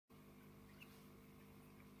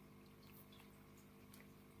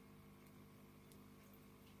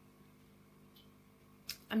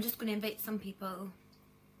I'm just going to invite some people.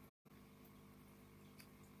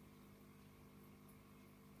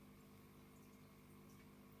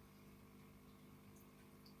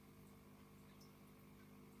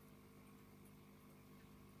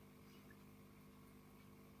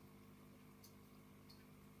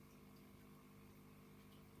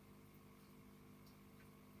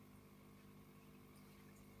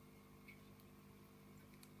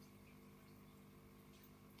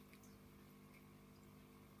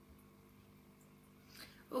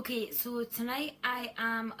 Okay, so tonight I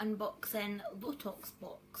am unboxing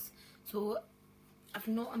LOWTOXBOX. So I've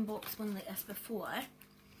not unboxed one like this before,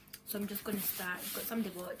 so I'm just going to start. I've got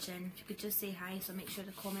somebody watching. If you could just say hi, so make sure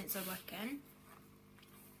the comments are working.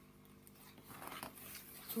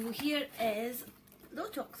 So here is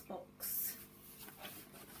LOWTOXBOX.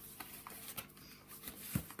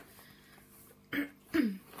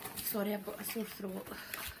 Sorry, I've got a sore throat.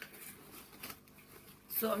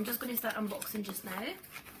 So I'm just going to start unboxing just now.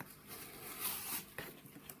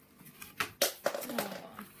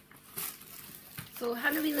 So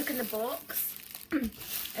having a wee look in the box,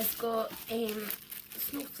 it's got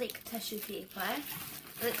snowflake tissue paper.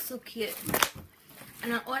 It looks so cute.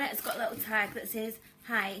 And on it it's got a little tag that says,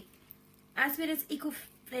 "Hi, as we're as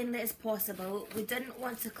eco-friendly as possible, we didn't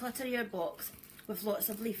want to clutter your box with lots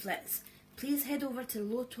of leaflets. Please head over to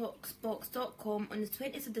LOWTOXBOX.com on the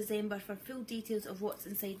 20th of December for full details of what's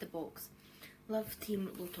inside the box. Love,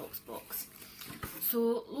 Team LOWTOXBOX."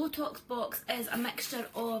 So LOWTOXBOX is a mixture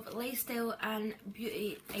of lifestyle and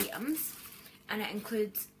beauty items, and it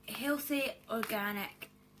includes healthy,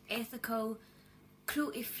 organic, ethical,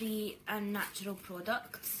 cruelty-free and natural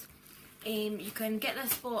products. You can get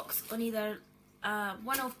this box on either a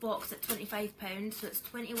one-off box at £25, so it's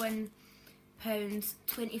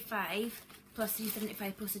 £21.25 plus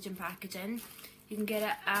 £3.75 postage and packaging. You can get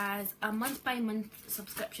it as a month-by-month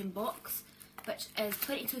subscription box, which is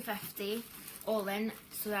 £22.50 all in,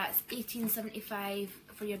 so that's £18.75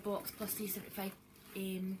 for your box plus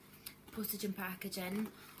 £3.75 postage and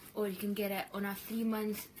packaging. Or you can get it on a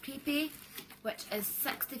 3-month prepay, which is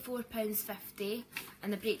 £64.50,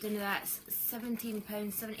 and the breakdown of that's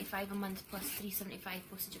 £17.75 a month plus £3.75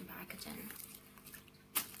 postage and packaging.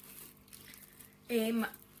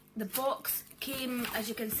 The box came, as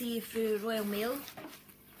you can see, through Royal Mail.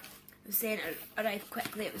 It was saying it arrived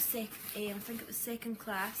quickly. It was I think it was second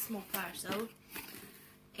class, small parcel,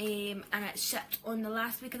 and it shipped on the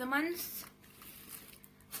last week of the month.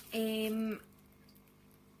 I'm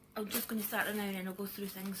just going to start it now and I'll go through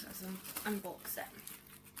things as I unbox it.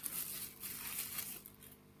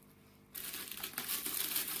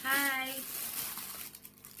 Hi!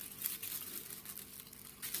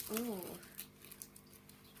 Oh.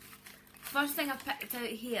 First thing I've picked out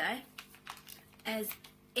here is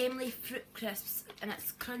Emily Fruit Crisps, and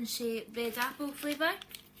it's crunchy red apple flavour.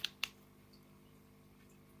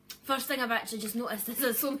 First thing I've actually just noticed is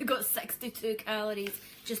it's only got 62 calories,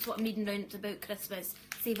 just what I'm reading round about Christmas.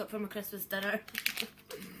 Save it for my Christmas dinner.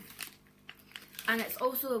 And it's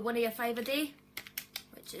also one of your 5 a day,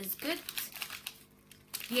 which is good.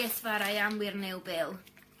 Yes, Farah, I am wearing L Bell.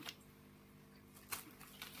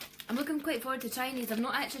 I'm looking quite forward to trying these. I've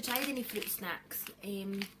not actually tried any fruit snacks,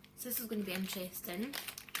 so this is going to be interesting.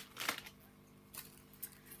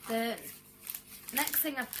 The next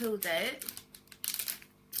thing I pulled out,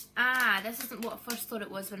 this isn't what I first thought it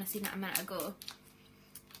was when I seen it a minute ago.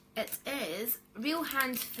 It is Real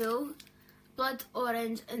Handful Blood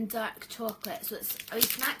Orange and Dark Chocolate. So it's a wee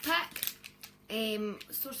snack pack,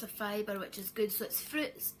 source of fibre, which is good. So it's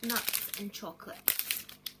fruits, nuts and chocolate.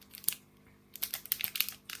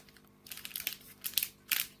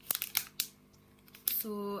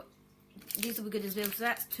 So these will be good as well. So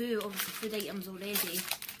that's 2 obviously food items already,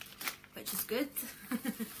 which is good.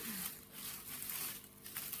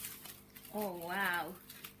 Oh wow.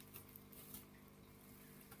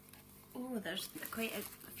 Oh, there's quite a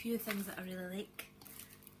few things that I really like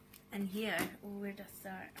in here. Oh, where do I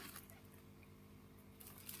start?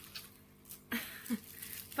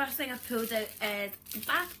 First thing I pulled out is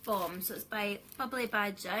Bath Bomb. So it's by Bubbly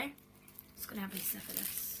Badger. Just going to have a sip of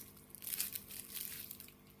this.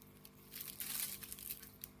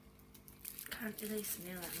 Can't really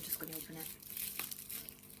smell it, I'm just going to open it.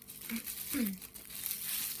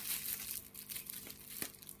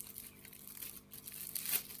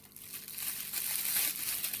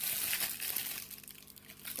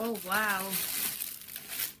 Oh wow,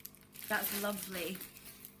 that's lovely.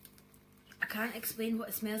 I can't explain what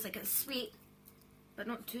it smells like. It's sweet, but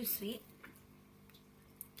not too sweet.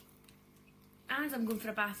 And I'm going for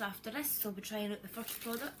a bath after this, so I'll be trying out the first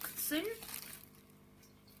product soon.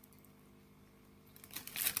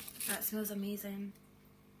 That smells amazing.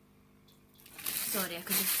 Sorry, I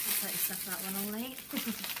could just let you sniff that one all night.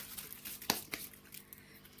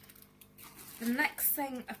 The next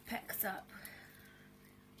thing I picked up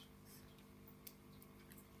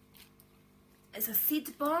is a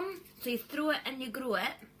seed bomb. So you throw it and you grow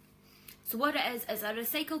it. So what it is a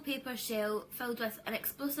recycled paper shell filled with an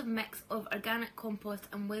explosive mix of organic compost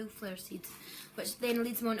and wildflower seeds, which then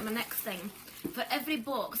leads me on to my next thing. For every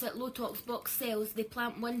box that LOWTOXBOX sells, they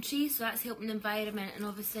plant one tree, so that's helping the environment, and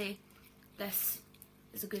obviously this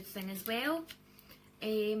is a good thing as well.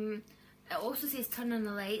 It also says turn on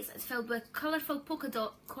the lights. It's filled with colourful polka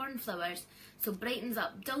dot cornflowers, so brightens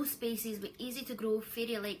up dull spaces with easy to grow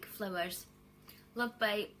fairy-like flowers. Loved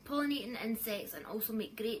by pollinating insects and also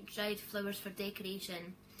make great dried flowers for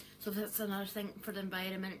decoration. So that's another thing for the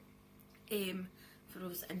environment, for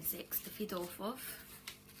those insects to feed off of.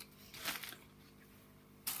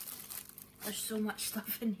 There's so much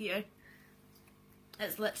stuff in here.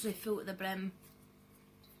 It's literally full to the brim.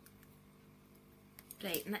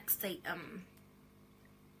 Right, next item.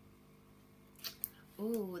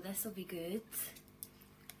 Oh, this will be good.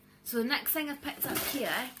 So the next thing I've picked up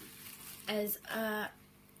here is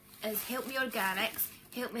Help Me Organics,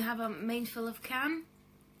 help me have a mind full of calm.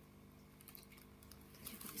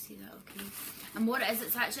 Did you see that? Okay. And what it is,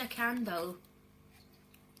 it's actually a candle.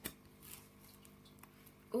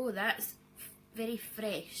 Oh, that's very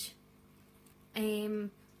fresh.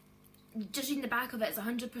 Just reading the back of it, it's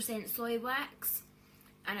 100% soy wax,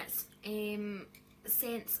 and its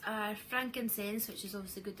scents are frankincense, which is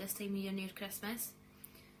obviously good this time of year near Christmas,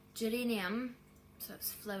 geranium, so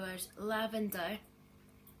it's flowers, lavender,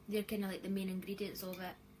 they're kind of like the main ingredients of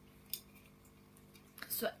it.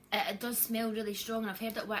 So it does smell really strong, and I've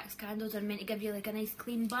heard that wax candles are meant to give you like a nice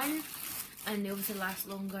clean burn, and they obviously last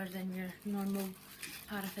longer than your normal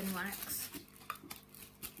paraffin wax.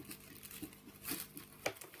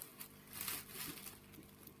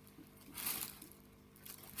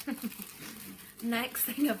 Next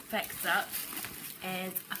thing I've picked up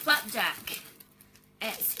is a flapjack.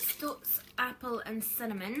 It's Stoats, apple and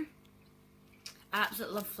cinnamon. I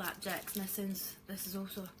absolutely love flapjacks, and this is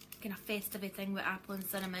also kind of festive thing with apple and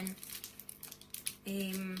cinnamon. Let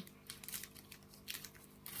me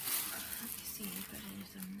see if there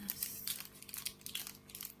is on this.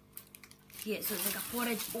 Yeah, so it's like a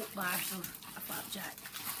porridge oat bar, so a flapjack.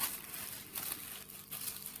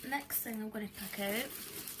 Next thing I'm going to pick out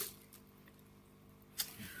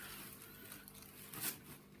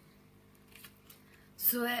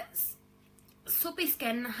so it's Soapy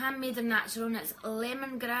Skin, handmade and natural, and it's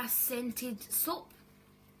lemongrass scented soap.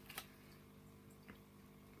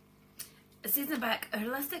 It says in the back,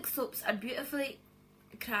 holistic soaps are beautifully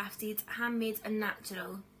crafted, handmade and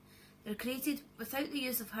natural. They're created without the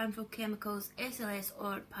use of harmful chemicals, SLS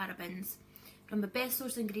or parabens, from the best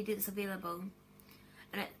source ingredients available.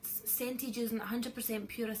 And it's scented using 100%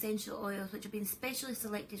 pure essential oils, which have been specially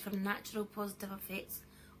selected for natural positive effects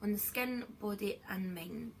on the skin, body and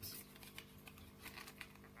mind.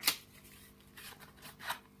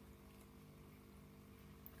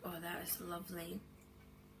 Oh, that is lovely.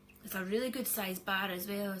 It's a really good size bar as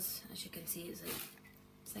well, as you can see. It's like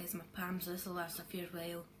the size of my palm, so this will last a fair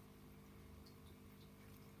while.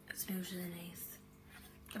 It smells really nice.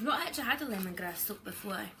 I've not actually had a lemongrass soap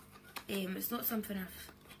before. It's not something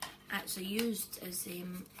I've actually used as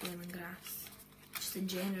lemongrass, just in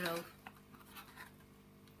general.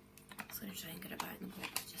 I'm just going to try and get it back in the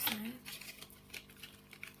box just now.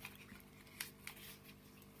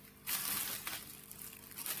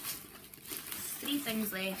 There's 3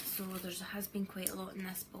 things left, so there has been quite a lot in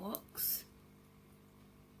this box.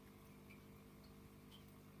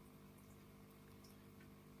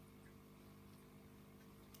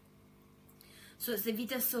 So it's the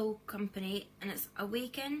Vida Soul Company, and it's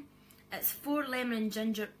Awaken. It's 4 lemon and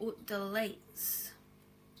ginger oat delights.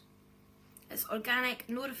 It's organic,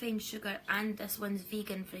 no refined sugar, and this one's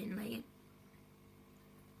vegan friendly.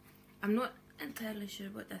 I'm not entirely sure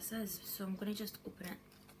what this is, so I'm going to just open it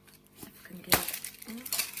if I can get it.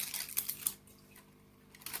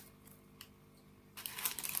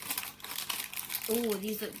 Oh,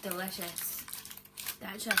 these look delicious.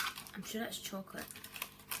 Actually, I'm sure it's chocolate.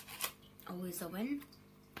 Always a win.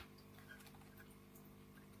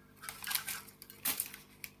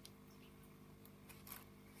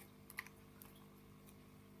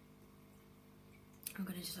 I'm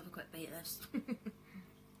going to just have a quick bite of this.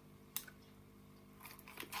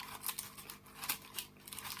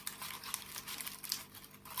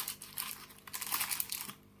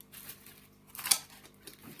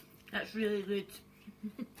 That's really good.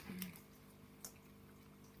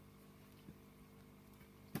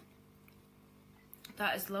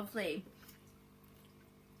 That is lovely.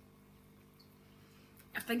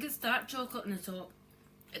 I think it's dark chocolate on the top.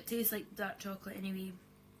 It tastes like dark chocolate anyway.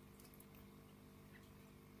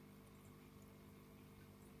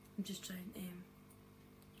 I'm just trying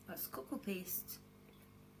that's cocoa paste.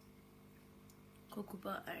 Cocoa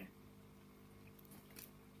butter.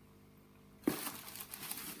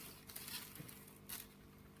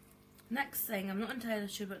 Next thing, I'm not entirely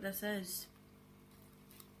sure what this is.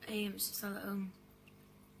 It's just a little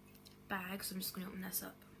bag, so I'm just going to open this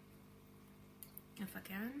up if I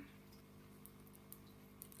can.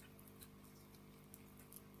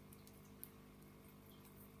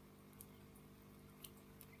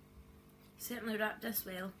 Certainly wrapped this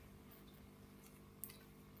well.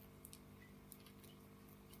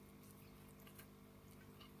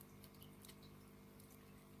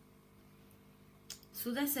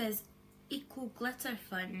 So this is Eco Glitter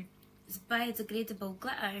Fun. It's biodegradable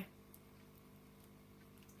glitter.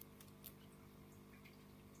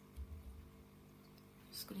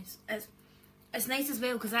 It's nice as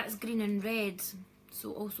well because that's green and red,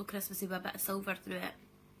 so also Christmassy with a bit of silver through it.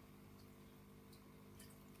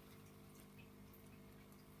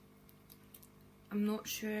 I'm not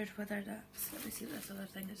sure whether that's... Let me see what this other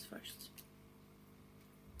thing is first.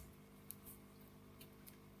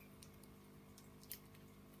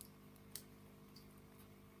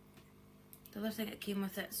 The other thing that came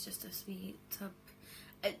with it is just a sweet tub.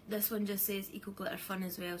 This one just says Eco Glitter Fun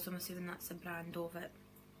as well, so I'm assuming that's the brand of it.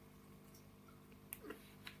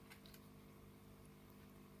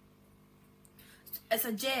 It's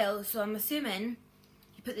a gel, so I'm assuming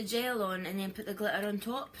you put the gel on and then put the glitter on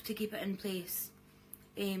top to keep it in place.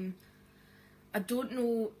 I don't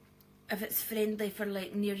know if it's friendly for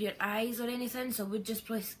like near your eyes or anything, so I would just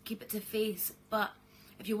probably keep it to face. But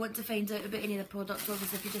if you want to find out about any of the products,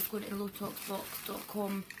 obviously if you just go to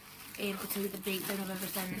LOWTOXBOX.com, I'll tell you the breakdown of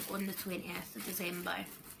everything on the 20th of December.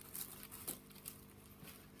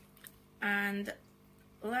 And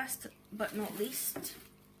last but not least,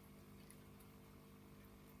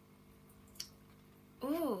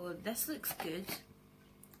 oh, this looks good.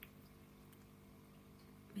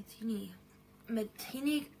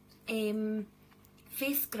 Medini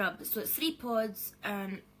face scrub. So it's 3 pods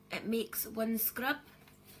and it makes 1 scrub.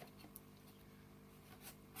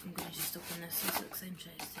 I'm going to just open this, this looks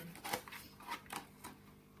interesting.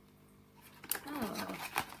 Oh.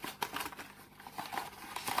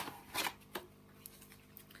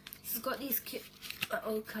 This has got these cute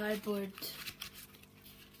little cardboard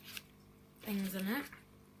things in it.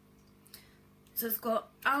 So it's got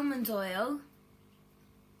almond oil.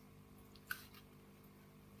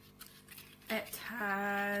 It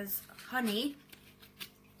has honey.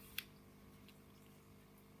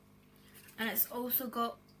 And it's also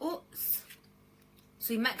got oats.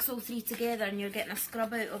 So you mix all 3 together and you're getting a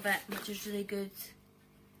scrub out of it, which is really good.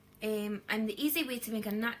 And the easy way to make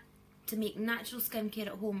natural skincare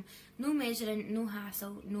at home. No measuring, no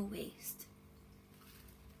hassle, no waste.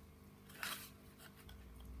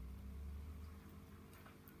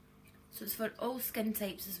 So it's for all skin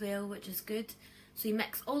types as well, which is good. So you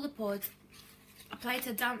mix all the pods, apply to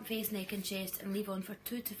a damp face, neck and chest, and leave on for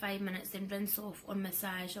 2 to 5 minutes, then rinse off or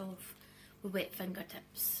massage off with wet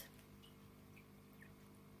fingertips.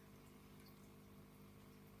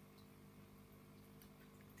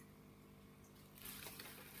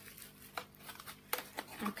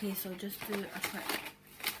 Okay, so just do a quick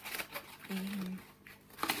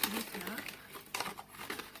recap.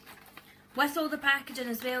 With all the packaging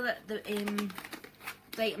as well, that the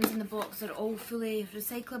items in the box are all fully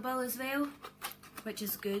recyclable as well, which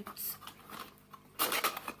is good.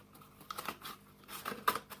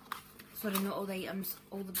 Sorry, not all the items,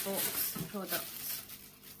 all the box products.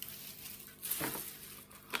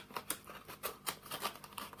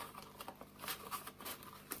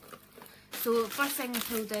 So first thing I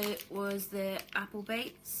pulled out was the apple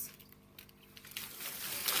bites.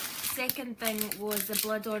 Second thing was the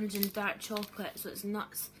blood orange and dark chocolate, so it's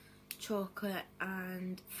nuts, chocolate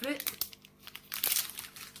and fruit.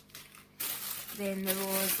 Then there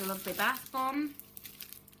was the lovely bath bomb.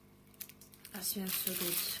 That smells so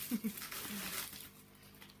good.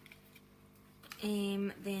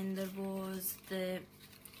 Then there was the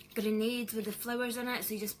grenade with the flowers in it,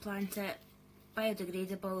 so you just plant it,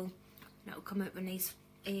 biodegradable, and it'll come out with nice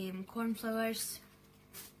cornflowers.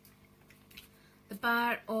 The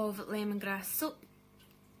bar of lemongrass soap.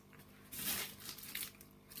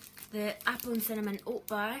 The apple and cinnamon oat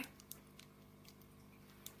bar.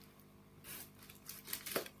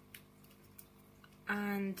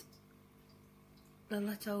 And the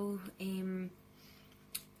little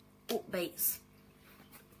oat bites.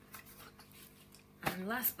 And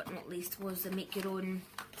last but not least was the make your own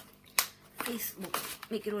face, well,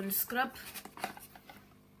 make your own scrub.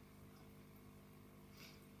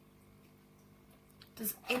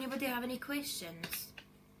 Does anybody have any questions?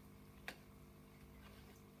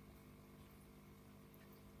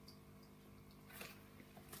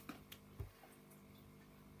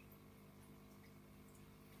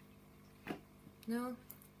 No?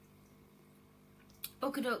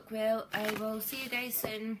 Okie doke, well, I will see you guys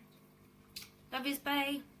soon. Love yous,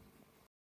 bye.